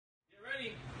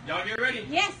Y'all get ready?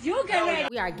 Yes, you get ready.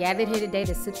 We are gathered here today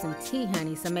to sip some tea,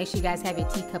 honey. So make sure you guys have your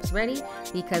teacups ready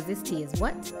because this tea is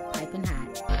what? Piping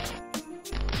hot.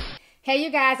 Hey, you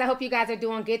guys. I hope you guys are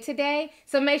doing good today.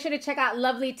 So make sure to check out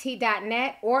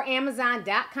lovelyti.net or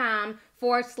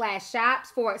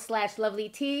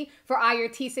amazon.com/shops/Lovelyti for all your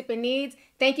tea sipping needs.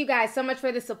 Thank you guys so much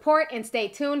for the support and stay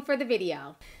tuned for the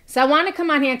video. So I want to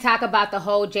come on here and talk about the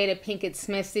whole Jada Pinkett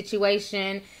Smith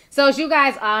situation. So as you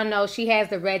guys all know, she has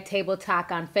the Red Table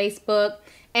Talk on Facebook.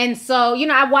 And so, you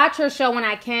know, I watch her show when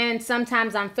I can.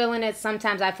 Sometimes I'm feeling it.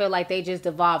 Sometimes I feel like they just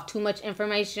devolve too much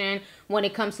information when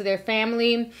it comes to their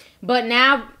family. But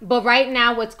right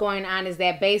now what's going on is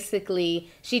that basically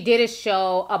she did a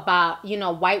show about, you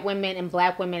know, white women and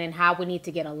black women and how we need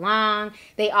to get along.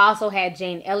 They also had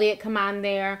Jane Elliott come on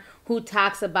there who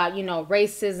talks about, you know,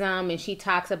 racism, and she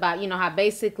talks about, you know, how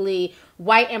basically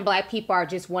white and black people are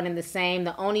just one and the same.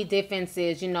 The only difference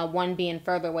is, you know, one being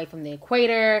further away from the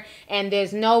equator, and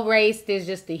there's no race, there's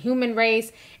just the human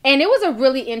race. And it was a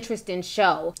really interesting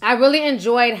show. I really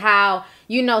enjoyed how,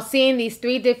 you know, seeing these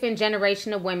three different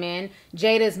generations of women,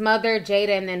 Jada's mother,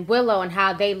 Jada, and then Willow, and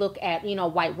how they look at, you know,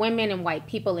 white women and white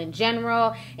people in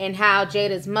general, and how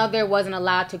Jada's mother wasn't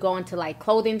allowed to go into like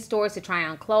clothing stores to try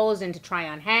on clothes and to try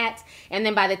on hats. And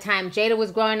then by the time Jada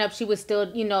was growing up, she was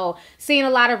still, you know, seeing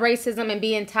a lot of racism and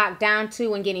being talked down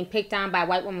to and getting picked on by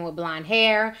white women with blonde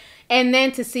hair. And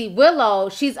then to see Willow,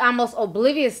 she's almost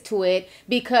oblivious to it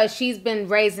because she's been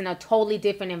raised in a totally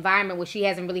different environment where she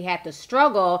hasn't really had to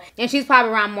struggle. And she's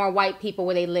probably around more white people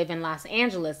where they live in Los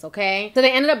Angeles, okay? So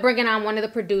they ended up bringing on one of the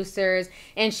producers,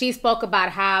 and she spoke about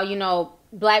how, you know,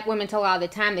 black women tell her all the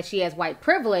time that she has white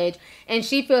privilege, and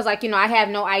she feels like, you know, I have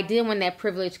no idea when that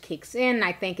privilege kicks in.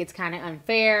 I think it's kind of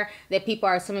unfair that people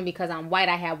are assuming because I'm white,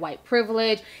 I have white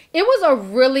privilege. It was a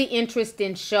really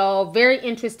interesting show, very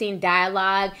interesting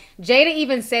dialogue. Jada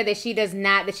even said that she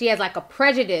has like a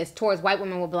prejudice towards white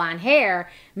women with blonde hair.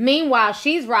 Meanwhile,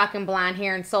 she's rocking blonde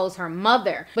hair and so's her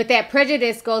mother. But that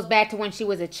prejudice goes back to when she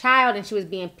was a child and she was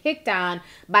being picked on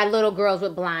by little girls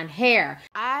with blonde hair.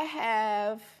 I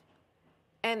have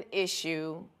an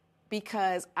issue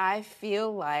because I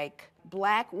feel like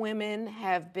black women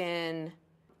have been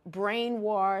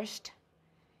brainwashed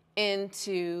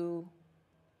into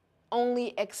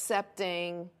only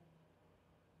accepting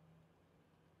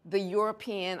the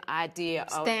European idea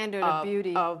standard of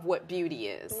beauty, of what beauty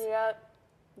is. Yep.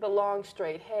 The long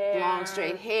straight hair. Long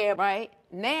straight hair, right?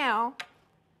 Now,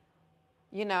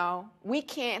 you know, we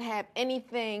can't have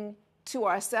anything to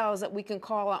ourselves that we can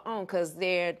call our own because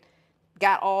they're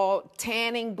got all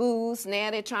tanning booths. Now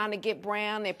they're trying to get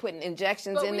brown. They're putting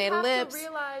injections in their lips.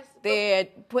 They're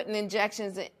putting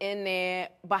injections in their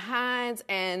behinds.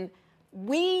 And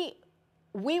we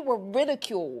were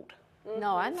ridiculed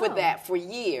for that for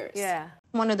years. Yeah.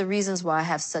 One of the reasons why I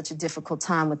have such a difficult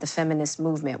time with the feminist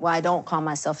movement, why I don't call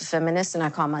myself a feminist and I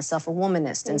call myself a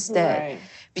womanist instead, Right.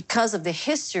 because of the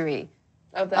history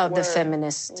of the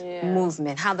feminist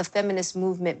movement, how the feminist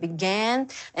movement began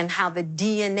and how the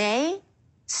DNA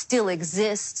still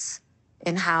exists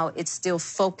and how it's still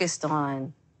focused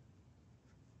on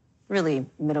really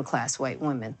middle-class white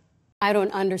women. I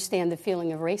don't understand the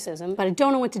feeling of racism, but I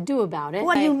don't know what to do about it.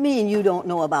 What do you mean you don't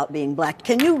know about being black?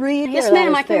 Can you read? Yes, Here,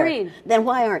 ma'am, that is I can fair. read. Then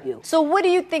why aren't you? So what do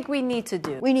you think we need to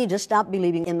do? We need to stop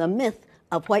believing in the myth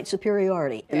of white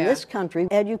superiority. In this country,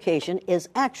 education is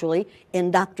actually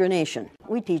indoctrination.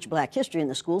 We teach black history in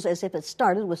the schools as if it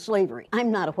started with slavery.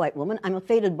 I'm not a white woman. I'm a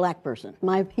faded black person.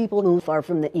 My people move far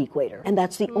from the equator, and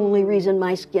that's the only reason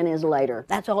my skin is lighter.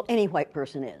 That's all any white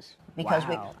person is. Because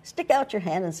we stick out your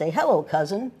hand and say, hello,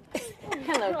 cousin.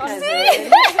 Hello, cousin.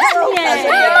 Hello,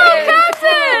 cousin.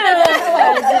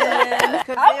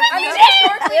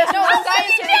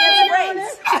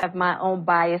 I have my own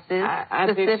biases,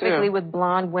 specifically with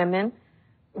blonde women.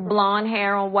 Blonde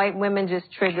hair on white women just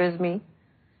triggers me,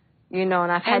 you know,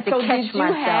 and I've had to catch myself. Did you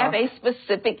have a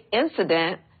specific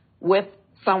incident with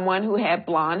someone who had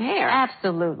blonde hair?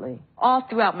 Absolutely. All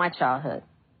throughout my childhood.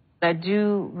 I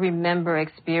do remember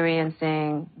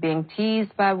experiencing being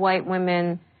teased by white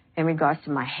women in regards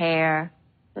to my hair,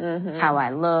 how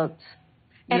I looked,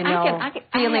 you know,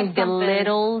 feeling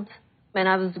belittled. And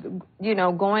I was, you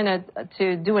know, going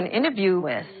to do an interview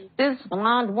with this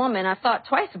blonde woman. I thought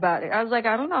twice about it. I was like,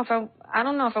 I don't know if I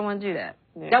want to do that.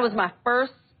 Yeah. That was my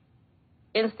first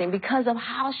instinct because of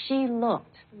how she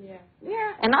looked. Yeah.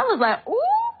 Yeah. And I was like, ooh,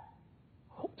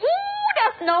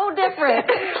 that's no different.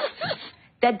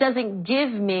 That doesn't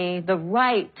give me the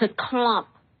right to clump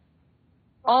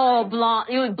all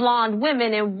blonde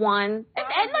women in one.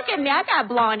 And look at me, I got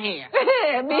blonde hair.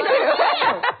 Me too.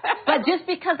 But just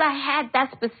because I had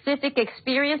that specific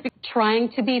experience,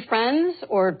 Trying to be friends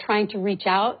or trying to reach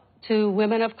out to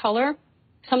women of color,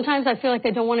 sometimes I feel like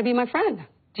they don't want to be my friend.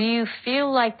 do you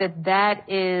feel like that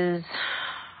is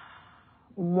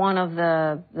one of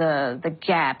the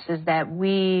gaps, is that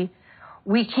we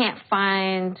can't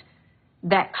find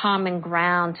that common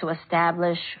ground to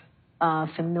establish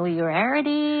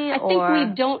familiarity? I think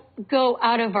we don't go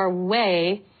out of our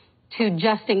way to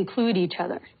just include each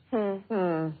other.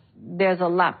 There's a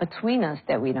lot between us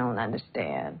that we don't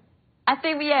understand. I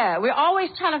think, yeah, we're always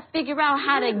trying to figure out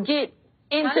how to get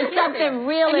into something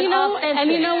real and authentic.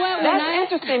 And you know what? That's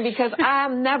interesting because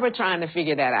I'm never trying to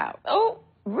figure that out. Oh,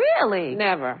 really?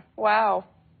 Never. Wow.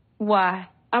 Why?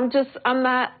 I'm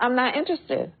not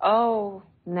interested. Oh.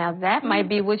 Now that might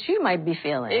be what you might be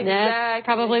feeling. That's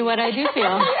probably what I do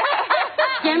feel.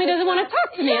 Tammy doesn't want to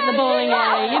talk to me at the bowling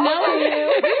alley, you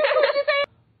know?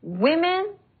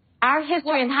 Women, our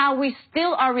history and how we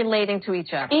still are relating to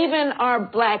each other. Even our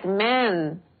black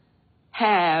men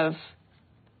have,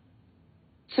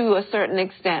 to a certain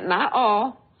extent, not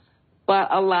all, but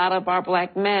a lot of our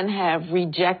black men have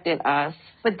rejected us.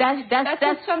 But that's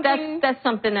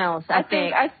something else, I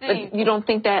think. But you don't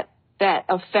think that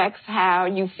affects how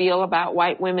you feel about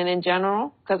white women in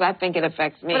general? Because I think it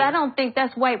affects me. But I don't think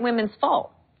that's white women's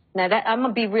fault. Now, I'm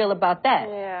going to be real about that.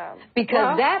 Yeah.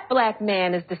 Because that black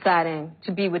man is deciding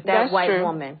to be with that white true.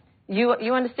 woman. You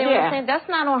understand what I'm saying? That's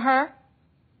not on her.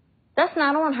 That's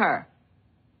not on her.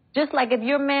 Just like if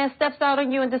your man steps out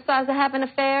on you and decides to have an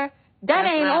affair, that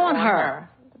ain't on her.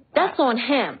 That's on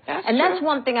him. That's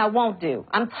one thing I won't do.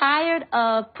 I'm tired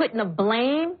of putting the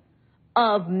blame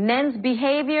of men's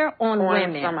behavior on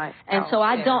women. And so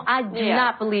I do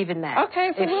not believe in that.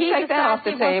 Okay, so if we'll he take that off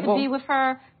the decides he table. wants to be with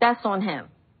her, that's on him.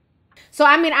 So,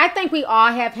 I mean, I think we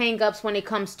all have hang-ups when it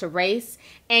comes to race.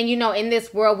 And, you know, in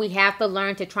this world, we have to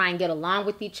learn to try and get along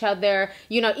with each other.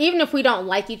 You know, even if we don't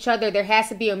like each other, there has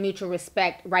to be a mutual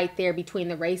respect right there between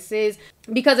the races.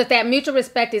 Because if that mutual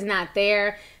respect is not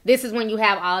there, this is when you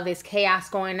have all of this chaos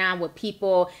going on with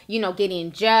people, you know,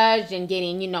 getting judged and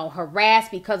getting, you know,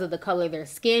 harassed because of the color of their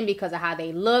skin, because of how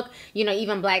they look. You know,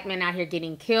 even black men out here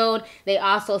getting killed. They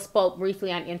also spoke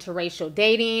briefly on interracial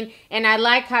dating. And I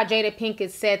like how Jada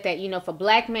Pinkett said that, you know, if a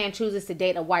black man chooses to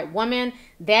date a white woman,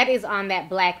 that is on that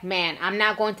black man. I'm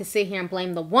not going to sit here and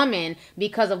blame the woman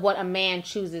because of what a man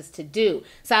chooses to do.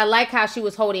 So I like how she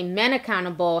was holding men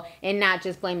accountable and not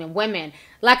just blaming women.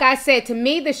 Like I said, to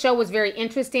me, the show was very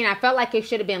interesting. I felt like it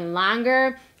should have been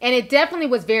longer. And it definitely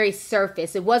was very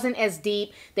surface. It wasn't as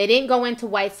deep. They didn't go into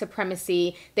white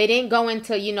supremacy. They didn't go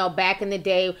into, you know, back in the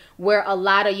day where a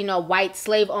lot of, you know, white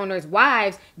slave owners'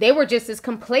 wives, they were just as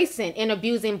complacent in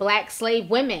abusing black slave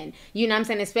women. You know what I'm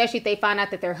saying? Especially if they found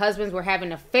out that their husbands were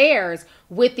having affairs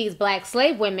with these black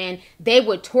slave women, they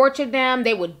would torture them.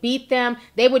 They would beat them.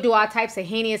 They would do all types of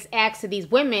heinous acts to these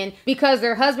women because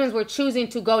their husbands were choosing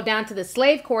to go down to the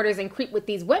slave quarters and creep with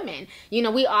these women. You know,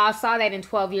 we all saw that in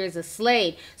 12 Years a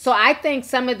Slave. So I think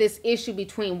some of this issue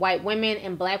between white women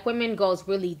and black women goes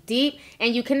really deep,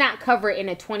 and you cannot cover it in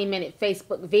a 20-minute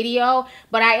Facebook video.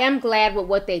 But I am glad with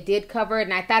what they did cover it,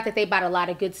 and I thought that they brought a lot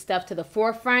of good stuff to the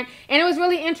forefront. And it was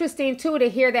really interesting, too, to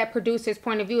hear that producer's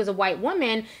point of view as a white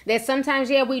woman, that sometimes,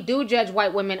 yeah, we do judge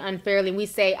white women unfairly. We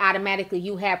say automatically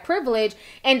you have privilege,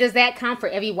 and does that count for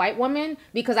every white woman?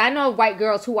 Because I know white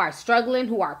girls who are struggling,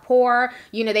 who are poor,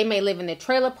 you know, they may live in the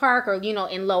trailer park or, you know,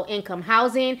 in low-income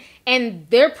housing, and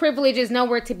their privilege is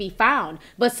nowhere to be found.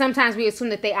 But sometimes we assume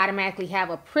that they automatically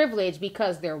have a privilege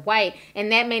because they're white,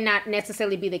 and that may not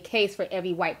necessarily be the case for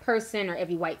every white person or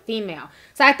every white female.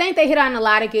 So I think they hit on a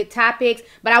lot of good topics,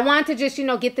 but I want to just, you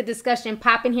know, get the discussion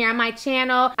popping here on my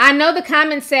channel. I know the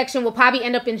comment section will probably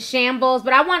end up in shambles,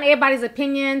 but I want everybody's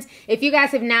opinions. If you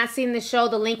guys have not seen the show,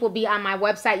 the link will be on my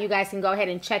website. You guys can go ahead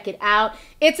and check it out.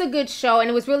 It's a good show, and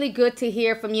it was really good to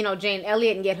hear from, you know, Jane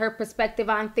Elliott and get her perspective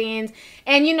on things.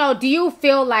 And, you know, do you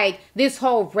feel like this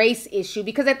whole race issue,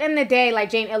 because at the end of the day, like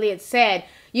Jane Elliott said,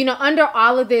 you know, under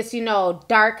all of this, you know,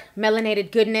 dark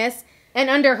melanated goodness, and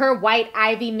under her white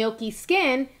ivy milky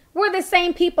skin, we're the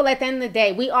same people at the end of the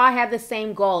day. We all have the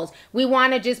same goals. We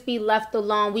want to just be left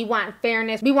alone. We want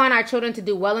fairness. We want our children to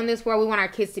do well in this world. We want our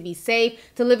kids to be safe,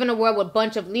 to live in a world with a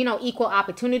bunch of, you know, equal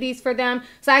opportunities for them.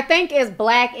 So I think as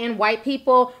black and white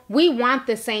people, we want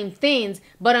the same things.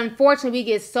 But unfortunately, we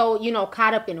get so, you know,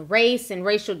 caught up in race and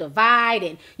racial divide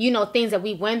and, you know, things that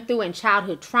we went through and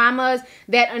childhood traumas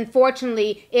that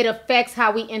unfortunately it affects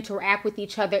how we interact with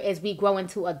each other as we grow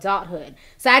into adulthood.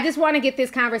 So I just want to get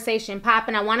this conversation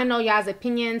popping. I want want to know y'all's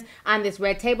opinions on this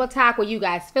Red Table Talk. Were you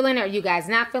guys feeling it? Or you guys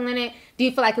not feeling it? Do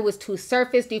you feel like it was too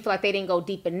surface? Do you feel like they didn't go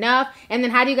deep enough? And then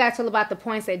how do you guys feel about the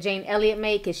points that Jane Elliott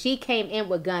made? Because she came in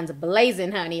with guns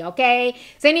blazing, honey, okay?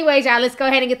 So anyways, y'all, let's go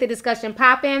ahead and get the discussion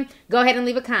popping. Go ahead and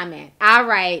leave a comment. All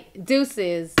right,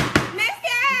 deuces.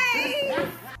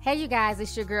 Hey you guys,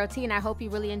 it's your girl T, and I hope you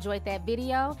really enjoyed that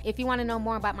video. If you want to know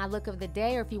more about my look of the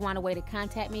day, or if you want a way to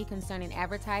contact me concerning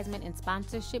advertisement and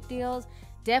sponsorship deals,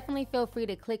 definitely feel free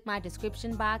to click my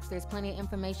description box. There's plenty of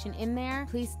information in there.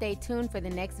 Please stay tuned for the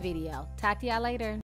next video. Talk to y'all later.